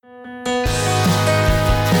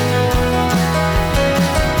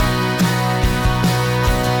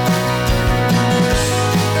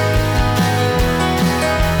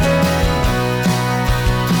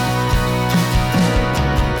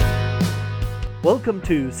Welcome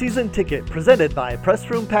to Season Ticket, presented by Press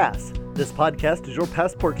Room Pass. This podcast is your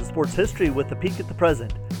passport to sports history with a peek at the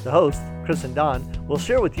present. The hosts, Chris and Don, will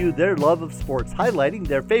share with you their love of sports, highlighting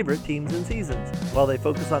their favorite teams and seasons. While they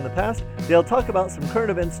focus on the past, they'll talk about some current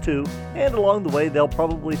events too, and along the way they'll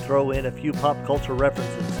probably throw in a few pop culture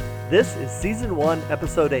references. This is Season 1,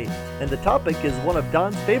 Episode 8, and the topic is one of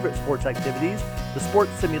Don's favorite sports activities, the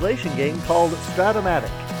sports simulation game called Strat-o-matic.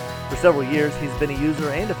 For several years, he's been a user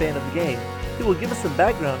and a fan of the game. He will give us some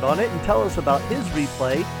background on it and tell us about his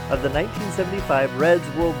replay of the 1975 Reds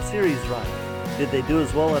World Series run. Did they do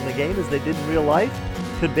as well in the game as they did in real life?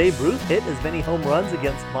 Could Babe Ruth hit as many home runs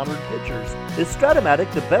against modern pitchers? Is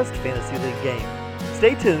Strat-o-matic the best fantasy league game?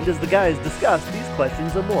 Stay tuned as the guys discuss these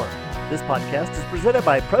questions and more. This podcast is presented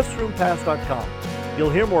by PressRoomPass.com.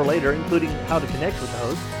 You'll hear more later, including how to connect with the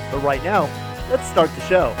host. But right now, let's start the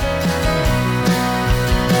show.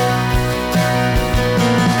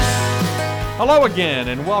 Hello again,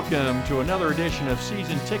 and welcome to another edition of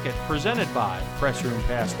Season Ticket presented by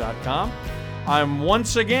PressRoomPass.com. I'm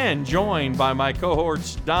once again joined by my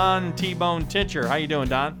cohorts, Don T-Bone Tincher. How you doing,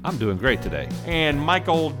 Don? I'm doing great today. And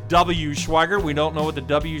Michael W. Schweiger. We don't know what the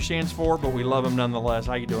W stands for, but we love him nonetheless.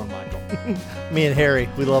 How you doing, Michael? Me and Harry,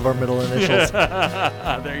 we love our middle initials.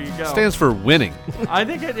 There you go. Stands for winning. I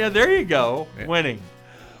think there you go, winning.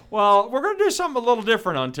 Well, we're going to do something a little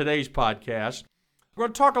different on today's podcast. We're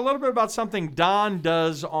going to talk a little bit about something Don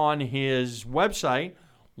does on his website.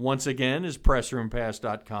 Once again, is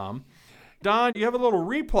PressRoomPass.com. Don, you have a little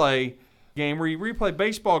replay game where you replay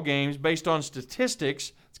baseball games based on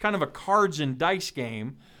statistics. It's kind of a cards and dice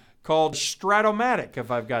game called Strat-o-matic, if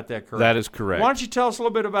I've got that correct. That is correct. Why don't you tell us a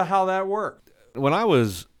little bit about how that worked? When I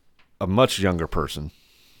was a much younger person,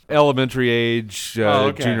 elementary age,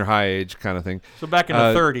 junior high age kind of thing. So back in the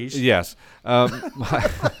 30s. Yes.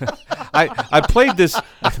 I played this.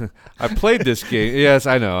 I played this game. Yes,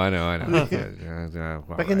 I know.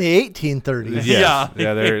 Back in the 1830s. Yes.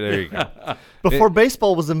 Yeah. There you go. Before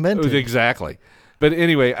baseball was invented. Exactly. But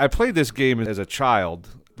anyway, I played this game as a child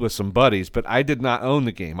with some buddies, but I did not own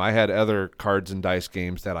the game. I had other cards and dice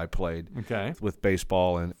games that I played with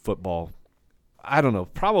baseball and football. I don't know,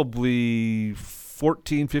 probably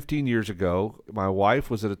 14, 15 years ago, my wife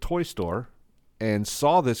was at a toy store and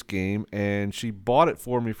saw this game, and she bought it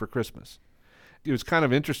for me for Christmas. It was kind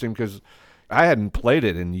of interesting because I hadn't played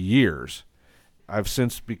it in years. I've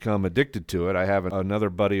since become addicted to it. I have another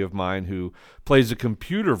buddy of mine who plays the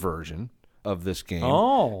computer version of this game.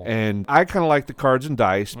 Oh. And I kind of like the cards and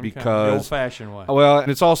dice because... the old-fashioned way. Well,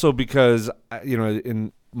 and it's also because,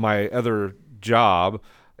 in my other job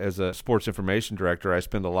as a sports information director, I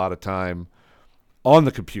spend a lot of time on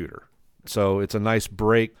the computer. So it's a nice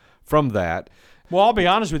break from that. Well, I'll be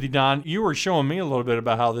honest with you, Don. You were showing me a little bit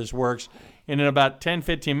about how this works. And in about 10,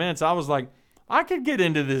 15 minutes, I was like, I could get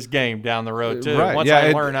into this game down the road, too, once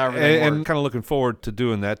I learn how everything works. And kind of looking forward to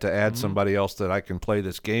doing that, to add somebody else that I can play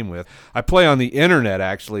this game with. I play on the internet,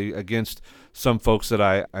 actually, against some folks that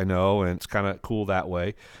I know, and it's kind of cool that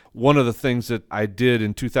way. One of the things that I did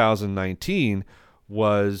in 2019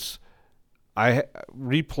 was I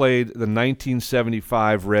replayed the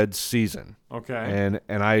 1975 Reds season. Okay.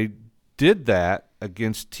 And I did that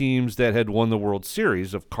against teams that had won the World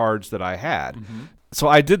Series of cards that I had. Mm-hmm. So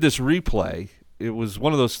I did this replay. It was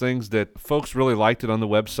one of those things that folks really liked it on the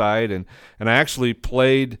website, and I actually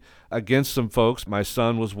played against some folks. My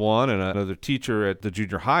son was one, and another teacher at the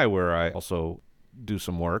junior high where I also do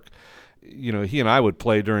some work. He and I would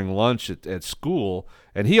play during lunch at school,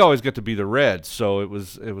 and he always got to be the Reds, so it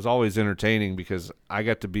was always entertaining because I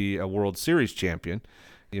got to be a World Series champion.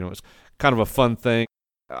 It's kind of a fun thing.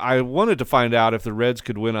 I wanted to find out if the Reds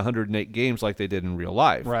could win 108 games like they did in real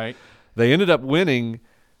life. Right. They ended up winning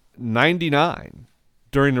 99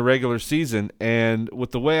 during the regular season, and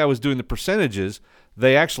with the way I was doing the percentages,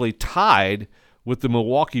 they actually tied with the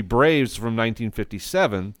Milwaukee Braves from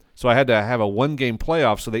 1957. So I had to have a one-game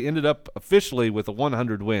playoff, so they ended up officially with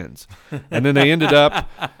 100 wins. And then they ended up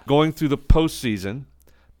going through the postseason,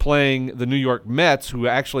 playing the New York Mets, who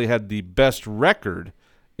actually had the best record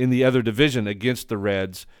in the other division against the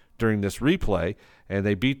Reds during this replay, and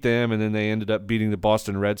they beat them, and then they ended up beating the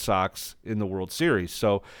Boston Red Sox in the World Series.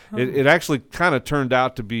 So it actually kind of turned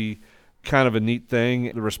out to be kind of a neat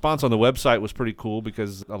thing. The response on the website was pretty cool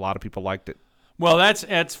because a lot of people liked it. Well,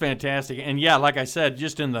 that's fantastic. And, yeah, like I said,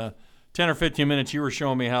 just in the 10 or 15 minutes you were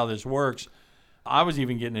showing me how this works, I was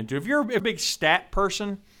even getting into it. If you're a big stat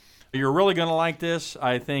person, you're really going to like this.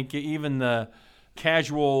 I think even the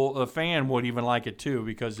casual fan would even like it too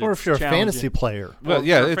because it's or if you're a fantasy player. Well,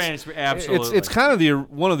 yeah, absolutely. It's kind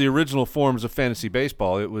of one of the original forms of fantasy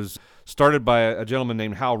baseball. It was started by a gentleman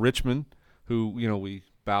named Hal Richman, who we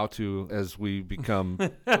bow to as we become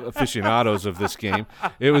aficionados of this game.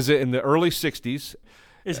 It was in the early 60s.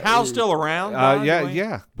 Is Hal still around?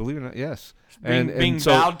 Yeah. Believe it or not, yes. Being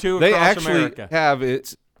so bowed to they across actually America. have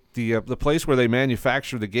it's the place where they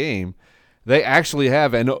manufacture the game. They actually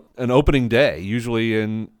have an opening day, usually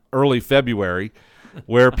in early February,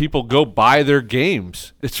 where people go buy their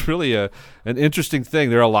games. It's really an interesting thing.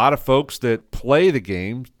 There are a lot of folks that play the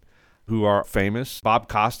game who are famous. Bob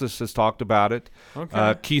Costas has talked about it.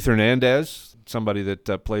 Okay. Keith Hernandez, somebody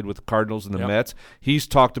that played with the Cardinals and the Yep. Mets, he's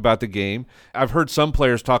talked about the game. I've heard some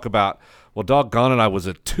players talk about, well, doggone it, I was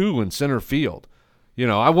a 2 in center field.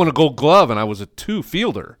 I won a Gold Glove, and I was a 2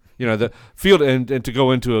 fielder. The field, and to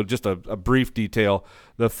go into just a brief detail,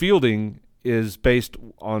 the fielding is based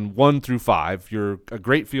on 1 through 5. You're a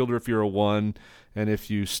great fielder if you're a 1, and if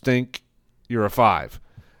you stink, you're a 5.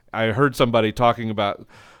 I heard somebody talking about,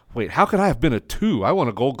 wait, how could I have been a 2? I won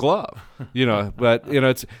a Gold Glove. But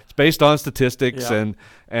it's based on statistics, Yeah.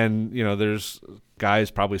 and there's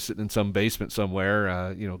guys probably sitting in some basement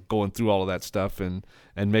somewhere, going through all of that stuff and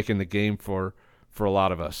making the game for a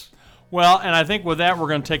lot of us. Well, and I think with that, we're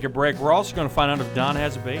going to take a break. We're also going to find out if Don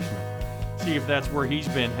has a basement, see if that's where he's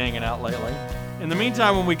been hanging out lately. In the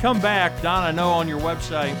meantime, when we come back, Don, I know on your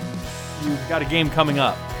website you've got a game coming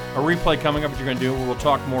up, a replay coming up that you're going to do. We'll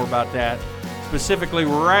talk more about that specifically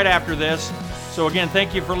right after this. So again,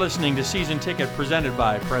 thank you for listening to Season Ticket presented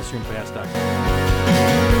by PressRoomPass.com.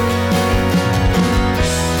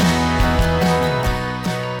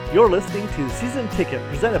 You're listening to Season Ticket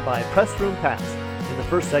presented by Press Room Pass. In the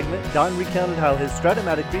first segment, Don recounted how his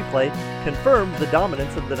Strat-o-matic replay confirmed the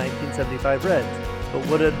dominance of the 1975 Reds, but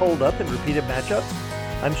would it hold up in repeated matchups?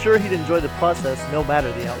 I'm sure he'd enjoy the process no matter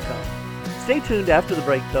the outcome. Stay tuned after the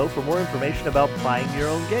break, though, for more information about buying your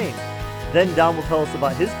own game. Then Don will tell us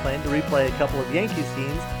about his plan to replay a couple of Yankees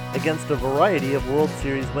teams against a variety of World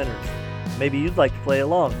Series winners. Maybe you'd like to play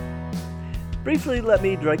along. Briefly, let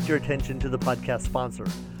me direct your attention to the podcast sponsor,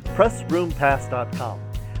 PressRoomPass.com.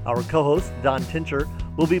 Our co-host, Don Tincher,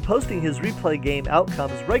 will be posting his replay game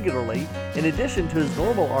outcomes regularly, in addition to his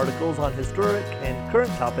normal articles on historic and current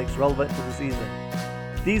topics relevant to the season.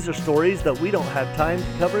 These are stories that we don't have time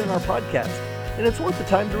to cover in our podcast, and it's worth the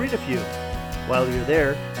time to read a few. While you're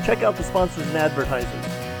there, check out the sponsors and advertisers.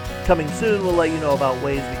 Coming soon, we'll let you know about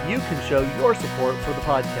ways that you can show your support for the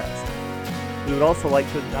podcast. We would also like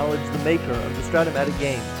to acknowledge the maker of the Strat-o-matic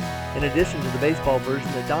game. In addition to the baseball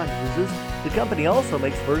version that Don uses, the company also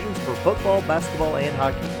makes versions for football, basketball, and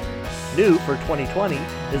hockey. New for 2020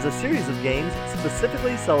 is a series of games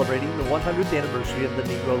specifically celebrating the 100th anniversary of the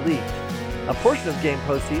Negro League. A portion of game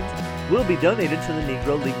proceeds will be donated to the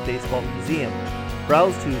Negro League Baseball Museum.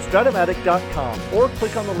 Browse to Strat-o-matic.com or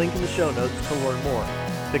click on the link in the show notes to learn more.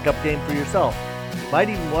 Pick up game for yourself. You might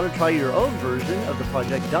even want to try your own version of the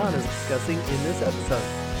project Don is discussing in this episode.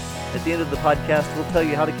 At the end of the podcast, we'll tell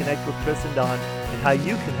you how to connect with Chris and Don and how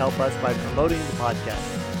you can help us by promoting the podcast.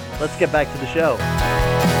 Let's get back to the show.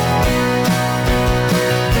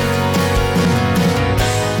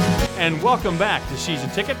 And welcome back to Season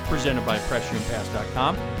Ticket presented by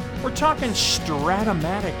PressRoomPass.com. We're talking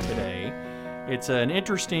Strat-o-matic today. It's an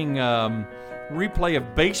interesting replay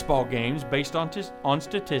of baseball games based on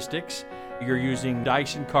statistics. You're using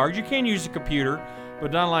dice and cards. You can use a computer,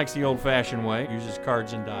 but Don likes the old-fashioned way, uses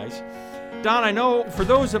cards and dice. Don, I know for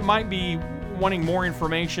those that might be wanting more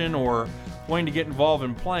information or wanting to get involved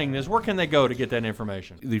in playing this, where can they go to get that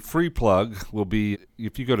information? The free plug will be,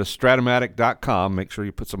 if you go to Strat-o-matic.com, make sure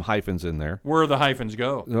you put some hyphens in there. Where the hyphens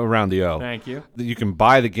go? Around the O. Thank you. You can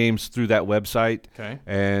buy the games through that website. Okay.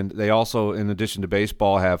 And they also, in addition to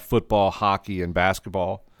baseball, have football, hockey, and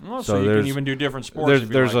basketball. Oh, so you can even do different sports.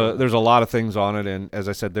 There's a lot of things on it, and as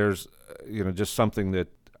I said, there's just something that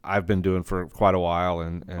I've been doing for quite a while,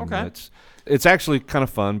 and okay. It's actually kind of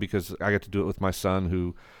fun because I get to do it with my son,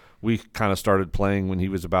 who we kind of started playing when he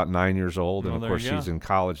was about 9 years old, and of course he's in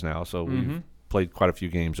college now, so we've played quite a few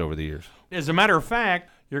games over the years. As a matter of fact,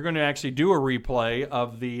 you're going to actually do a replay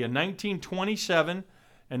of the 1927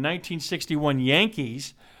 and 1961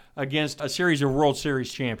 Yankees against a series of World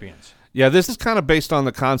Series champions. Yeah, this is kind of based on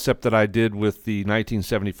the concept that I did with the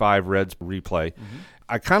 1975 Reds replay.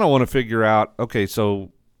 I kind of want to figure out, okay,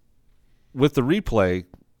 so with the replay,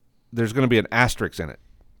 there's going to be an asterisk in it.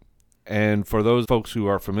 And for those folks who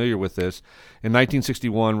are familiar with this, in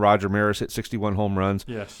 1961, Roger Maris hit 61 home runs.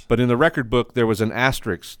 Yes. But in the record book, there was an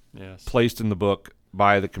asterisk Yes. placed in the book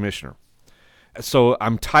by the commissioner. So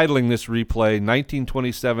I'm titling this replay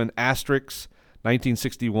 1927 asterisk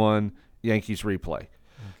 1961 Yankees replay.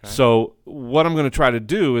 Okay. So what I'm going to try to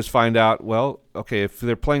do is find out, well, okay, if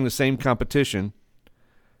they're playing the same competition,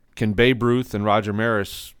 can Babe Ruth and Roger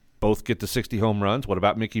Maris both get to 60 home runs? What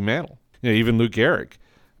about Mickey Mantle? Even Lou Gehrig,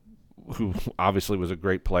 who obviously was a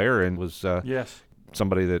great player and was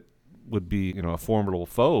somebody that would be a formidable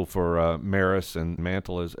foe for Maris and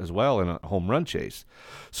Mantle as well in a home run chase.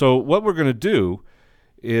 So what we're going to do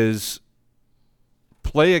is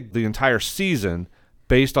play the entire season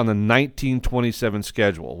based on the 1927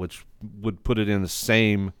 schedule, which would put it in the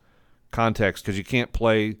same context because you can't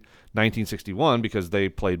play 1961 because they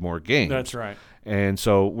played more games. That's right. And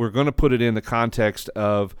so we're going to put it in the context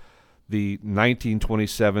of the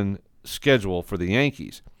 1927 schedule for the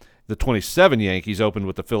Yankees. The 27 Yankees opened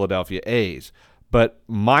with the Philadelphia A's. But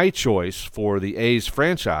my choice for the A's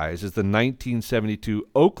franchise is the 1972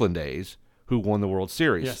 Oakland A's, who won the World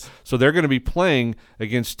Series. Yes. So they're going to be playing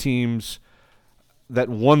against teams that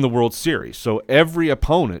won the World Series. So every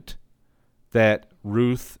opponent that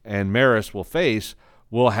Ruth and Maris will face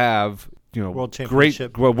will have World great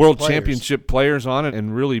Championship Championship players on it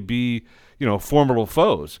and really be formidable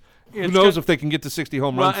foes. Who knows if they can get to 60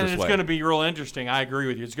 home runs this way? And it's going to be real interesting. I agree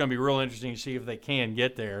with you. It's going to be real interesting to see if they can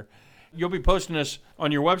get there. You'll be posting this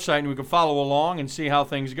on your website, and we can follow along and see how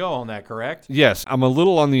things go on that, correct? Yes. I'm a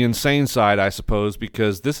little on the insane side, I suppose,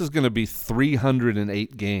 because this is going to be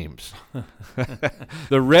 308 games.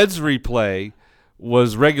 The Reds replay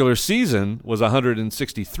regular season was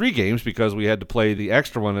 163 games because we had to play the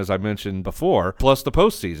extra one, as I mentioned before, plus the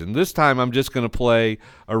postseason. This time I'm just going to play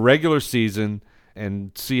a regular season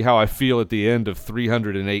and see how I feel at the end of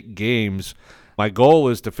 308 games. My goal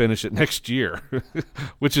is to finish it next year,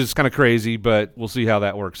 which is kind of crazy, but we'll see how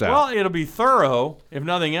that works out. Well, it'll be thorough, if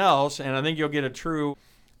nothing else, and I think you'll get a true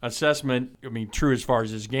assessment, true as far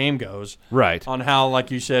as this game goes. Right. On how,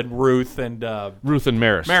 like you said, Ruth and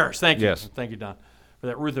Maris. Maris, thank you. Yes. Thank you, Don, for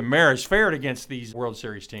that. Ruth and Maris fared against these World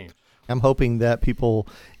Series teams. I'm hoping that people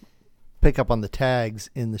pick up on the tags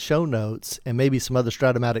in the show notes, and maybe some other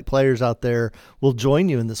Strat-o-matic players out there will join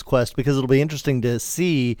you in this quest, because it'll be interesting to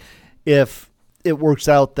see if it works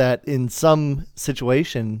out that in some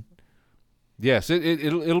situation. Yes,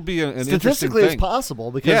 it'll be an interesting thing. Statistically, it's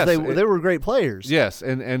possible because they were great players. Yes,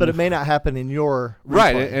 but it may not happen in your replay.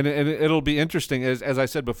 Right, and it'll be interesting. As I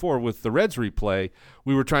said before, with the Reds replay,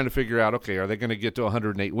 we were trying to figure out, okay, are they going to get to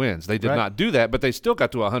 108 wins? They did not do that, but they still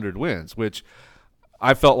got to 100 wins, which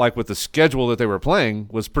I felt like with the schedule that they were playing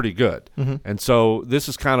was pretty good. Mm-hmm. And so this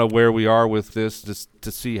is kind of where we are with this, just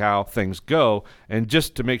to see how things go. And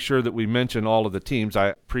just to make sure that we mention all of the teams,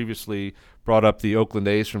 I previously brought up the Oakland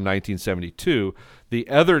A's from 1972. The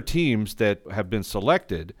other teams that have been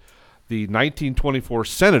selected, the 1924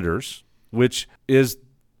 Senators, which is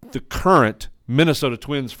the current Minnesota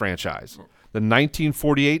Twins franchise, the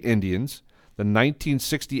 1948 Indians, the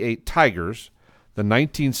 1968 Tigers, the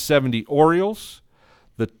 1970 Orioles,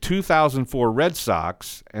 the 2004 Red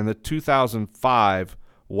Sox, and the 2005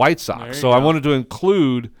 White Sox. So I wanted to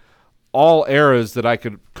include all eras that I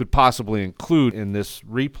could possibly include in this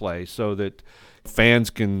replay so that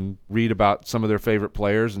fans can read about some of their favorite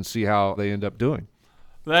players and see how they end up doing.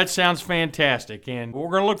 That sounds fantastic, and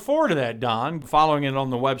we're going to look forward to that, Don, following it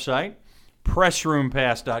on the website,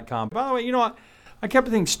 pressroompass.com. By the way, you know what? I kept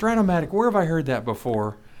thinking, Strat-o-matic, where have I heard that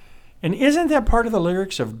before? And isn't that part of the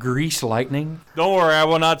lyrics of Grease Lightning? Don't worry, I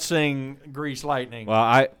will not sing Grease Lightning.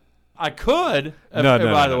 Well, I could.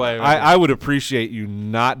 By the way. I would appreciate you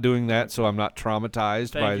not doing that so I'm not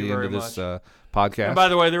traumatized by the end of this podcast. And by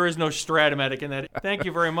the way, there is no Strat-o-matic in that. Thank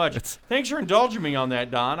you very much. Thanks for indulging me on that,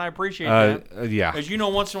 Don. I appreciate that. Yeah. As you know,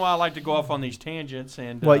 once in a while I like to go off on these tangents.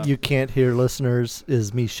 And what you can't hear, listeners,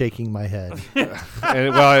 is me shaking my head.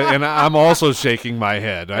 and I'm also shaking my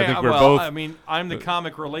head. I think we're both. I'm the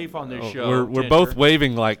comic relief on this show. We're both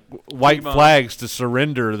waving like white flags to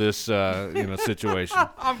surrender this situation.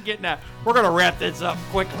 I'm getting that. We're going to wrap this up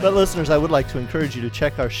quickly. But listeners, I would like to encourage you to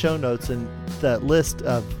check our show notes, and that list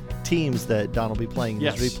of teams that Don will be playing in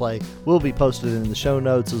this replay will be posted in the show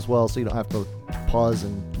notes as well, so you don't have to pause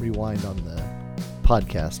and rewind on the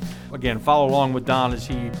podcast. Again, follow along with Don as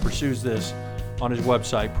he pursues this on his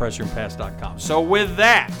website, pressroompass.com. So with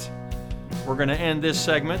that, we're going to end this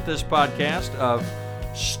segment, this podcast of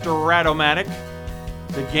Strat-o-matic,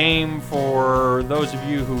 the game for those of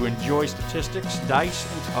you who enjoy statistics, dice,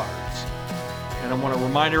 and cards. And I want to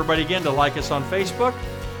remind everybody again to like us on Facebook,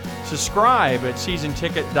 subscribe at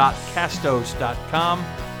seasonticket.castos.com,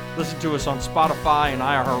 listen to us on Spotify and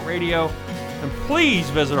iHeartRadio, and please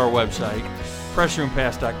visit our website,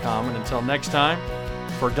 pressroompass.com. And until next time,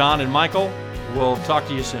 for Don and Michael, we'll talk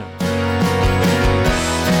to you soon.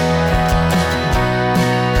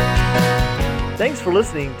 Thanks for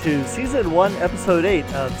listening to Season 1, Episode 8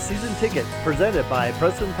 of Season Ticket, presented by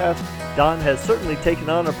Press Room Pass Don has certainly taken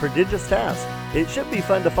on a prodigious task. It should be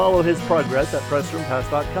fun to follow his progress at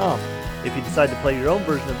PressRoomPass.com. If you decide to play your own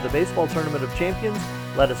version of the Baseball Tournament of Champions,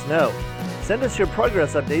 let us know. Send us your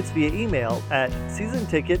progress updates via email at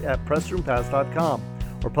seasonticket@PressRoomPass.com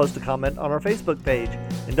or post a comment on our Facebook page.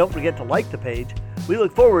 And don't forget to like the page. We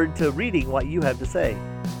look forward to reading what you have to say.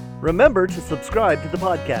 Remember to subscribe to the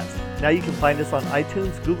podcast. Now you can find us on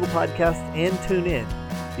iTunes, Google Podcasts, and TuneIn.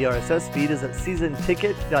 The RSS feed is at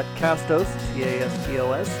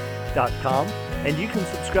seasonticket.castos.com, and you can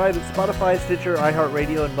subscribe at Spotify, Stitcher,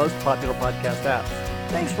 iHeartRadio, and most popular podcast apps.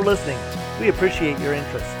 Thanks for listening. We appreciate your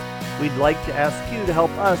interest. We'd like to ask you to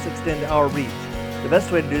help us extend our reach. The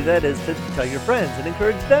best way to do that is to tell your friends and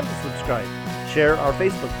encourage them to subscribe. Share our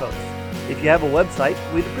Facebook posts. If you have a website,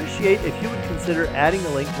 we'd appreciate if you would consider adding a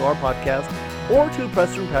link to our podcast or to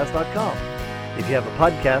PressRoomPass.com. If you have a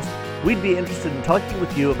podcast, we'd be interested in talking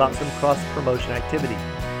with you about some cross-promotion activity.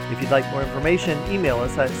 If you'd like more information, email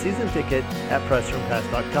us at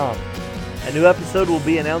seasonticket@PressRoomPass.com. A new episode will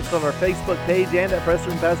be announced on our Facebook page and at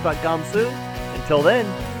PressRoomPass.com soon. Until then,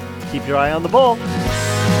 keep your eye on the ball.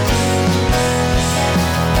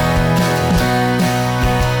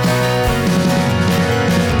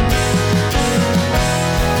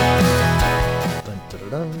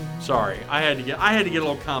 Sorry, I had to get a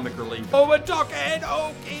little comic relief. Oh, we're talking,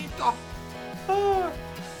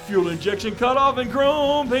 fuel injection cut off and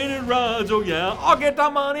chrome painted rods. Oh yeah, I'll get the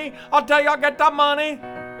money. I'll tell you, I'll get the money.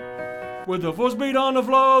 With the full speed on the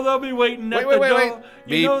floor, they'll be waiting at the door.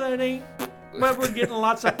 You know that ain't. But we're getting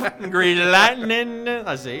lots of green lightning.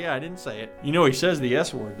 I say, yeah, I didn't say it. You know he says the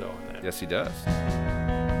S word though in that. Yes, he does.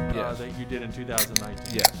 That you did in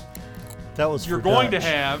 2019. Yes. That was You're for going Dutch. to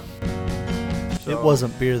have. So. It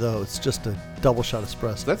wasn't beer though. It's just a double shot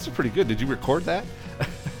espresso. That's pretty good. Did you record that?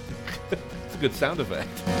 It's a good sound effect.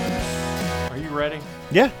 Are you ready?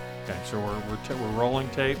 Yeah. Okay, so we're rolling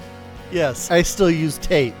tape. Yes, I still use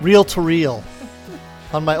tape, reel to reel,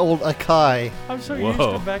 on my old Akai. I'm so used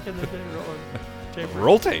to back in the day rolling tape.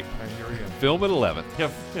 Roll tape. All right, here we go. Film at 11.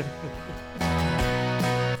 Yep. All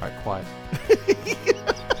right, quiet.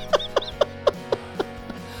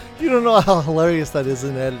 You don't know how hilarious that is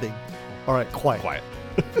in editing. All right, quiet.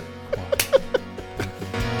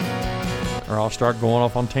 Or I'll start going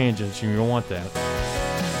off on tangents. You don't want that.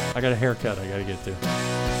 I got a haircut I got to get to.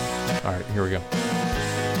 All right, here we go.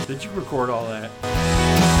 Did you record all that?